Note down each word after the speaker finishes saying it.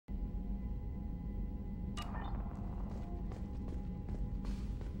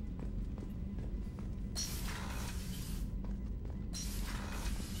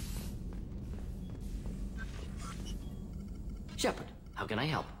Shepard, how can I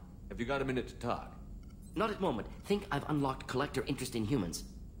help? Have you got a minute to talk? Not at moment. Think I've unlocked collector interest in humans.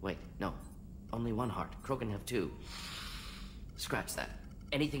 Wait, no. Only one heart. Krogan have two. Scratch that.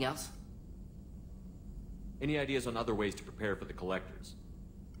 Anything else? Any ideas on other ways to prepare for the collectors?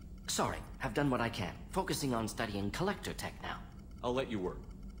 Sorry, have done what I can. Focusing on studying collector tech now. I'll let you work.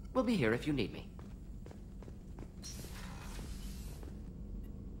 We'll be here if you need me.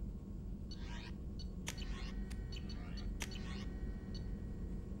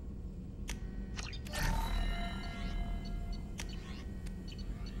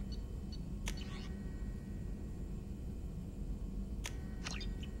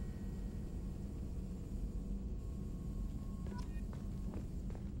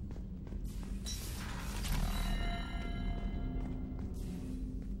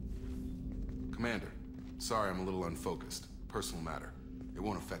 Commander, sorry I'm a little unfocused. Personal matter. It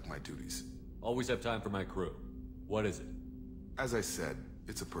won't affect my duties. Always have time for my crew. What is it? As I said,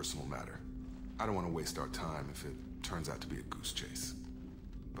 it's a personal matter. I don't want to waste our time if it turns out to be a goose chase.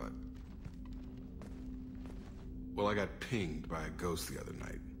 But... well, I got pinged by a ghost the other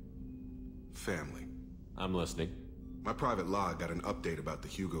night. Family. I'm listening. My private log got an update about the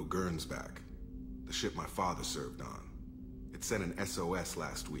Hugo Gernsback, the ship my father served on. It sent an SOS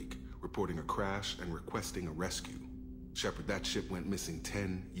last week, reporting a crash and requesting a rescue. Shepard, that ship went missing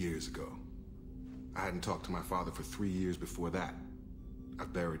 10 years ago. I hadn't talked to my father for 3 years before that.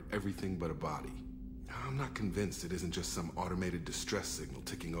 I've buried everything but a body. I'm not convinced it isn't just some automated distress signal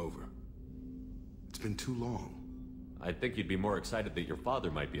ticking over. It's been too long. I'd think you'd be more excited that your father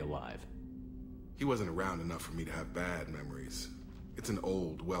might be alive. He wasn't around enough for me to have bad memories. It's an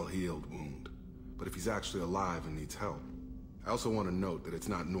old, well-healed wound. But if he's actually alive and needs help, I also want to note that it's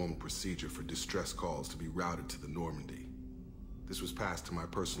not normal procedure for distress calls to be routed to the Normandy. This was passed to my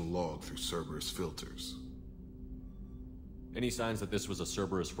personal log through Cerberus filters. Any signs that this was a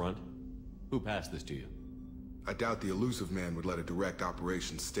Cerberus front? Who passed this to you? I doubt the Elusive Man would let a direct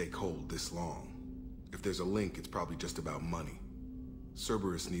operation stake hold this long. If there's a link, it's probably just about money.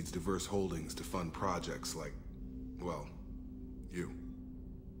 Cerberus needs diverse holdings to fund projects like, well, you.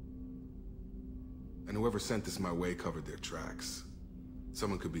 And whoever sent this my way covered their tracks.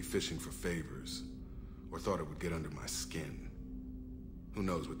 Someone could be fishing for favors, or thought it would get under my skin. Who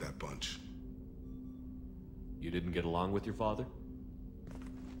knows with that bunch? You didn't get along with your father?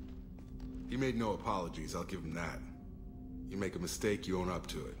 He made no apologies, I'll give him that. You make a mistake, you own up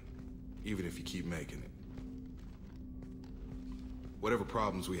to it. Even if you keep making it. Whatever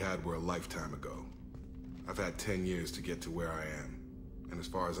problems we had were a lifetime ago. I've had 10 years to get to where I am. And as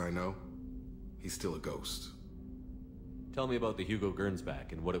far as I know, he's still a ghost. Tell me about the Hugo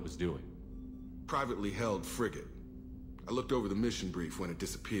Gernsback and what it was doing. Privately held frigate. I looked over the mission brief when it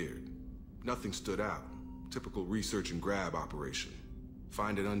disappeared. Nothing stood out. Typical research and grab operation.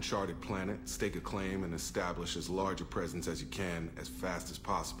 Find an uncharted planet, stake a claim, and establish as large a presence as you can as fast as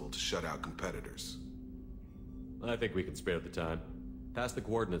possible to shut out competitors. I think we can spare the time. Pass the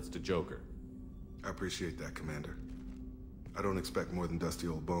coordinates to Joker. I appreciate that, Commander. I don't expect more than dusty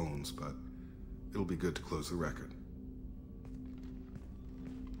old bones, but it'll be good to close the record.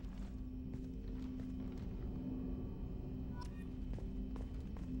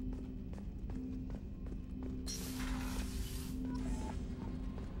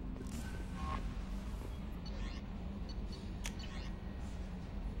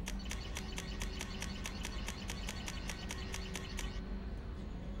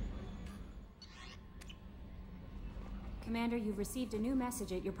 Commander, you've received a new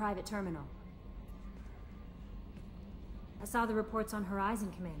message at your private terminal. I saw the reports on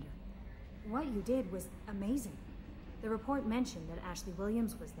Horizon, Commander. What you did was amazing. The report mentioned that Ashley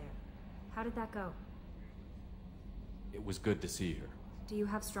Williams was there. How did that go? It was good to see her. Do you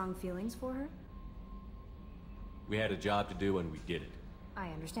have strong feelings for her? We had a job to do and we did it. I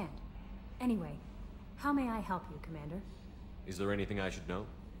understand. Anyway, how may I help you, Commander? Is there anything I should know?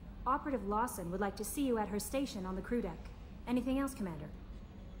 Operative Lawson would like to see you at her station on the crew deck. Anything else, Commander?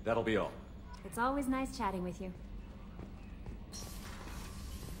 That'll be all. It's always nice chatting with you.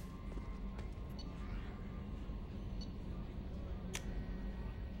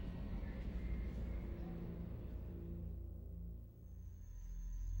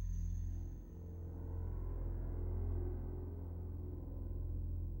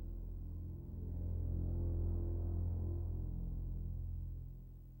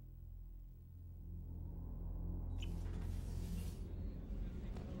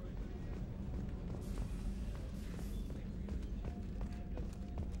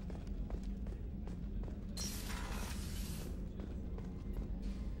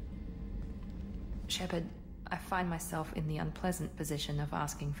 Shepard, I find myself in the unpleasant position of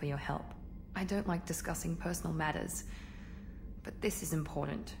asking for your help. I don't like discussing personal matters, but this is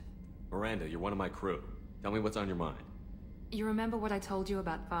important. Miranda, you're one of my crew. Tell me what's on your mind. You remember what I told you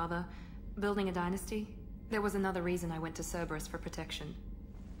about Father? Building a dynasty? There was another reason I went to Cerberus for protection.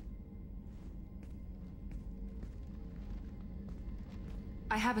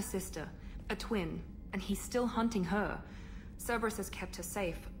 I have a sister, a twin, and he's still hunting her. Cerberus has kept her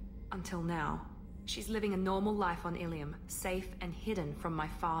safe, until now. She's living a normal life on Ilium, safe and hidden from my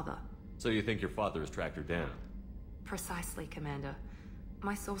father. So you think your father has tracked her down? Precisely, Commander.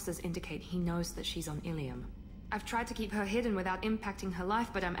 My sources indicate he knows that she's on Ilium. I've tried to keep her hidden without impacting her life,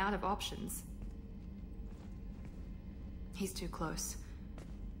 but I'm out of options. He's too close.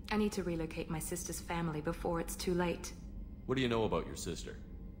 I need to relocate my sister's family before it's too late. What do you know about your sister?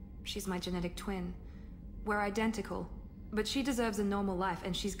 She's my genetic twin. We're identical, but she deserves a normal life,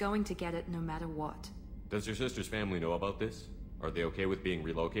 and she's going to get it no matter what. Does your sister's family know about this? Are they okay with being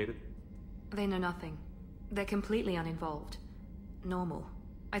relocated? They know nothing. They're completely uninvolved. Normal.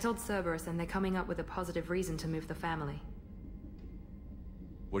 I told Cerberus, and they're coming up with a positive reason to move the family.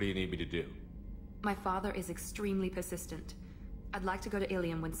 What do you need me to do? My father is extremely persistent. I'd like to go to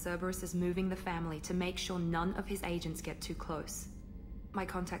Ilium when Cerberus is moving the family to make sure none of his agents get too close. My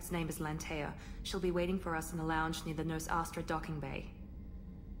contact's name is Lantea. She'll be waiting for us in the lounge near the Nos Astra docking bay.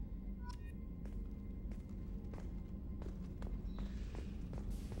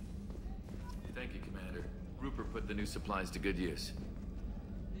 Thank you, Commander. Rupert put the new supplies to good use.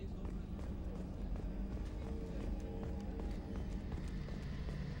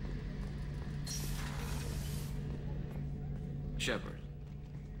 Shepard,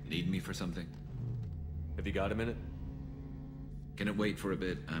 need me for something? Have you got a minute? Can it wait for a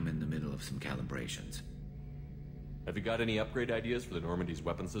bit? I'm in the middle of some calibrations. Have you got any upgrade ideas for the Normandy's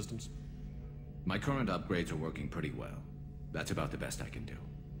weapon systems? My current upgrades are working pretty well. That's about the best I can do.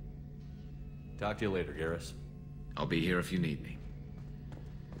 Talk to you later, Garrus. I'll be here if you need me.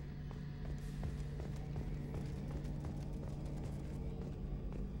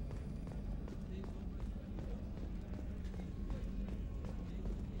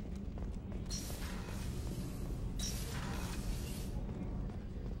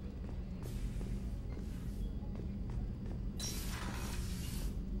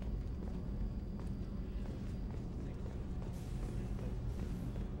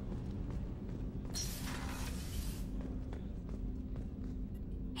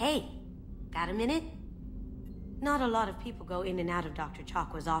 Hey, got a minute? Not a lot of people go in and out of Dr.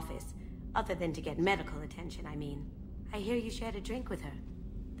 Chakwa's office, other than to get medical attention, I mean. I hear you shared a drink with her.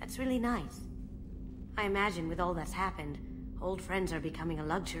 That's really nice. I imagine with all that's happened, old friends are becoming a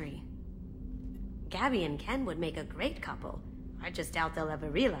luxury. Gabby and Ken would make a great couple. I just doubt they'll ever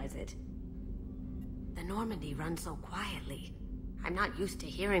realize it. The Normandy runs so quietly. I'm not used to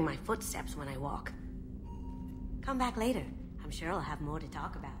hearing my footsteps when I walk. Come back later. I'm sure I'll have more to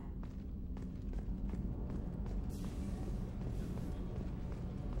talk about.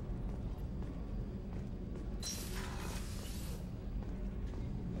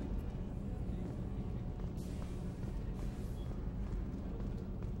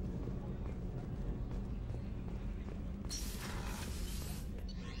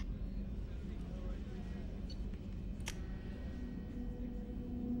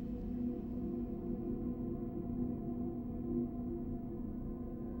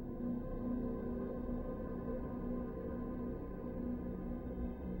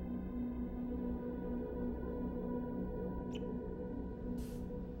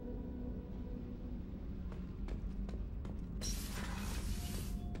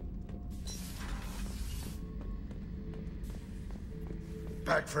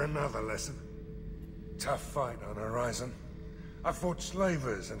 Back for another lesson. Tough fight on Horizon. I fought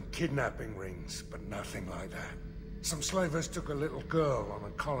slavers and kidnapping rings, but nothing like that. Some slavers took a little girl on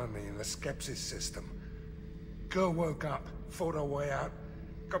a colony in the Skepsis system. Girl woke up, fought her way out,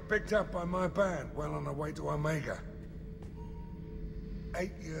 got picked up by my band well on her way to Omega.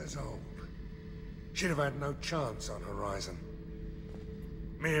 8 years old. She'd have had no chance on Horizon.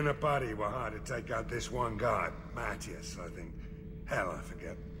 Me and a buddy were hard to take out this one guard, Matthias, I think. Hell, I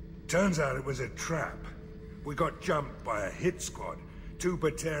forget. Turns out it was a trap. We got jumped by a hit squad. 2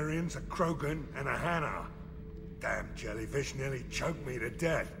 Batarians, a Krogan, and a Hanar. Damn jellyfish nearly choked me to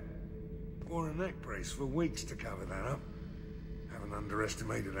death. Wore a neck brace for weeks to cover that up. Haven't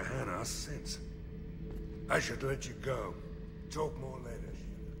underestimated a Hanar since. I should let you go. Talk more later.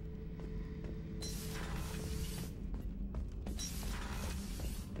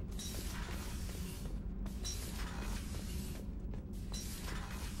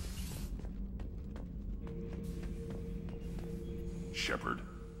 Shepard?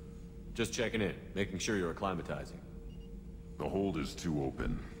 Just checking in, making sure you're acclimatizing. The hold is too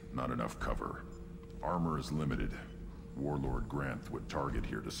open, not enough cover. Armor is limited. Warlord Granth would target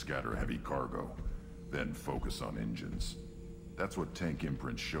here to scatter heavy cargo, then focus on engines. That's what tank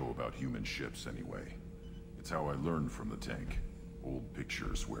imprints show about human ships anyway. It's how I learned from the tank. Old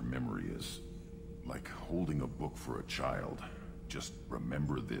pictures where memory is. Like holding a book for a child. Just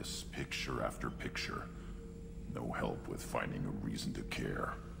remember this, picture after picture. No help with finding a reason to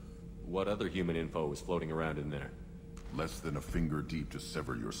care. What other human info was floating around in there? Less than a finger deep to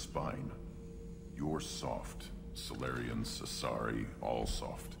sever your spine. You're soft. Salarians, Asari, all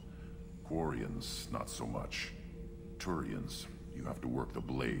soft. Quarians, not so much. Turians, you have to work the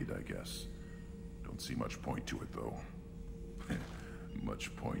blade, I guess. Don't see much point to it, though.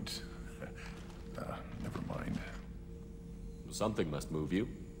 Much point. Never mind. Something must move you.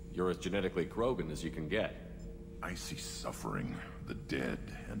 You're as genetically Krogan as you can get. I see suffering, the dead,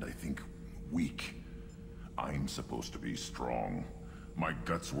 and I think weak. I'm supposed to be strong. My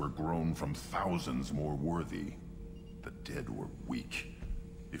guts were grown from thousands more worthy. The dead were weak.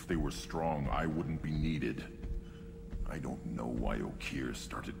 If they were strong, I wouldn't be needed. I don't know why Okeer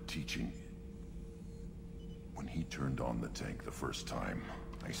started teaching. When he turned on the tank the first time,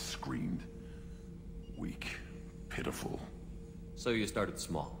 I screamed. Weak. Pitiful. So you started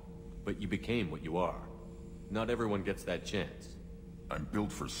small, but you became what you are. Not everyone gets that chance. I'm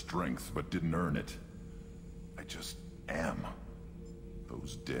built for strength, but didn't earn it. I just am.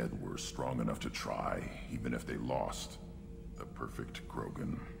 Those dead were strong enough to try, even if they lost. The perfect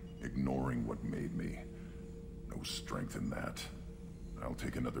Krogan, ignoring what made me. No strength in that. I'll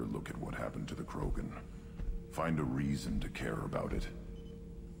take another look at what happened to the Krogan. Find a reason to care about it.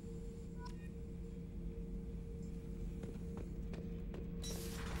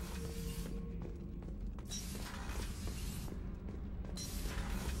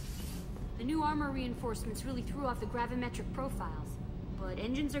 The new armor reinforcements really threw off the gravimetric profiles. But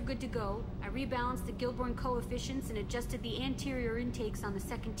engines are good to go. I rebalanced the Gilborn coefficients and adjusted the anterior intakes on the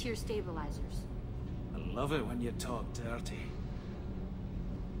second-tier stabilizers. I love it when you talk dirty.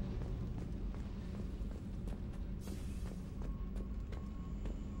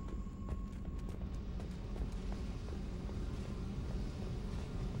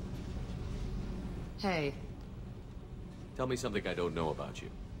 Hey. Tell me something I don't know about you.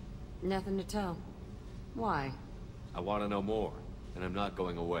 Nothing to tell. Why? I want to know more, and I'm not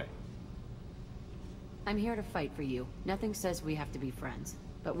going away. I'm here to fight for you. Nothing says we have to be friends,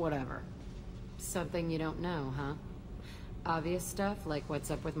 but whatever. Something you don't know, huh? Obvious stuff, like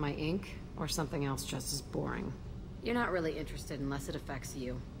what's up with my ink, or something else just as boring. You're not really interested unless it affects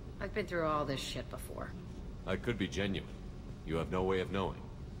you. I've been through all this shit before. I could be genuine. You have no way of knowing.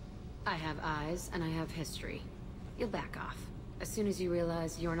 I have eyes, and I have history. You'll back off. As soon as you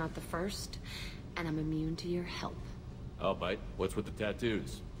realize you're not the first, and I'm immune to your help. I'll bite. What's with the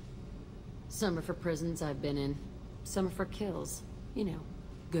tattoos? Some are for prisons I've been in. Some are for kills. You know,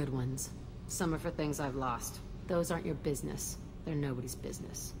 good ones. Some are for things I've lost. Those aren't your business. They're nobody's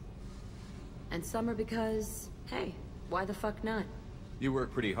business. And some are because, hey, why the fuck not? You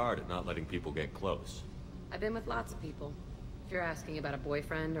work pretty hard at not letting people get close. I've been with lots of people. If you're asking about a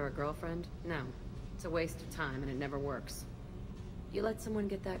boyfriend or a girlfriend, no. It's a waste of time and it never works. You let someone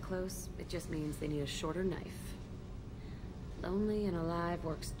get that close, it just means they need a shorter knife. Lonely and alive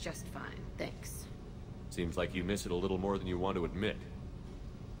works just fine, thanks. Seems like you miss it a little more than you want to admit.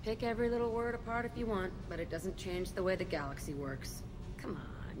 Pick every little word apart if you want, but it doesn't change the way the galaxy works. Come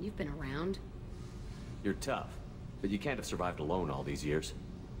on, you've been around. You're tough, but you can't have survived alone all these years.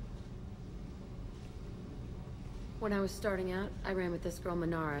 When I was starting out, I ran with this girl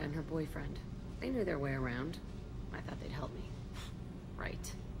Minara and her boyfriend. They knew their way around. I thought they'd help me.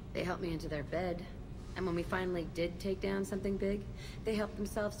 Right. They helped me into their bed. And when we finally did take down something big, they helped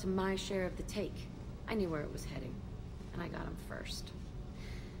themselves to my share of the take. I knew where it was heading. And I got them first.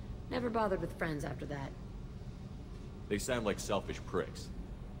 Never bothered with friends after that. They sound like selfish pricks.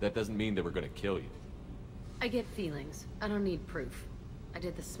 That doesn't mean they were gonna kill you. I get feelings. I don't need proof. I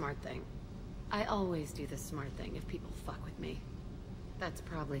did the smart thing. I always do the smart thing if people fuck with me. That's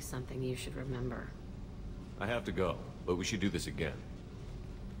probably something you should remember. I have to go, but we should do this again.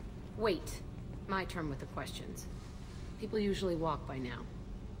 Wait. My turn with the questions. People usually walk by now.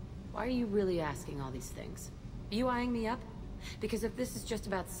 Why are you really asking all these things? Are you eyeing me up? Because if this is just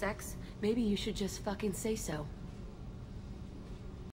about sex, maybe you should just fucking say so.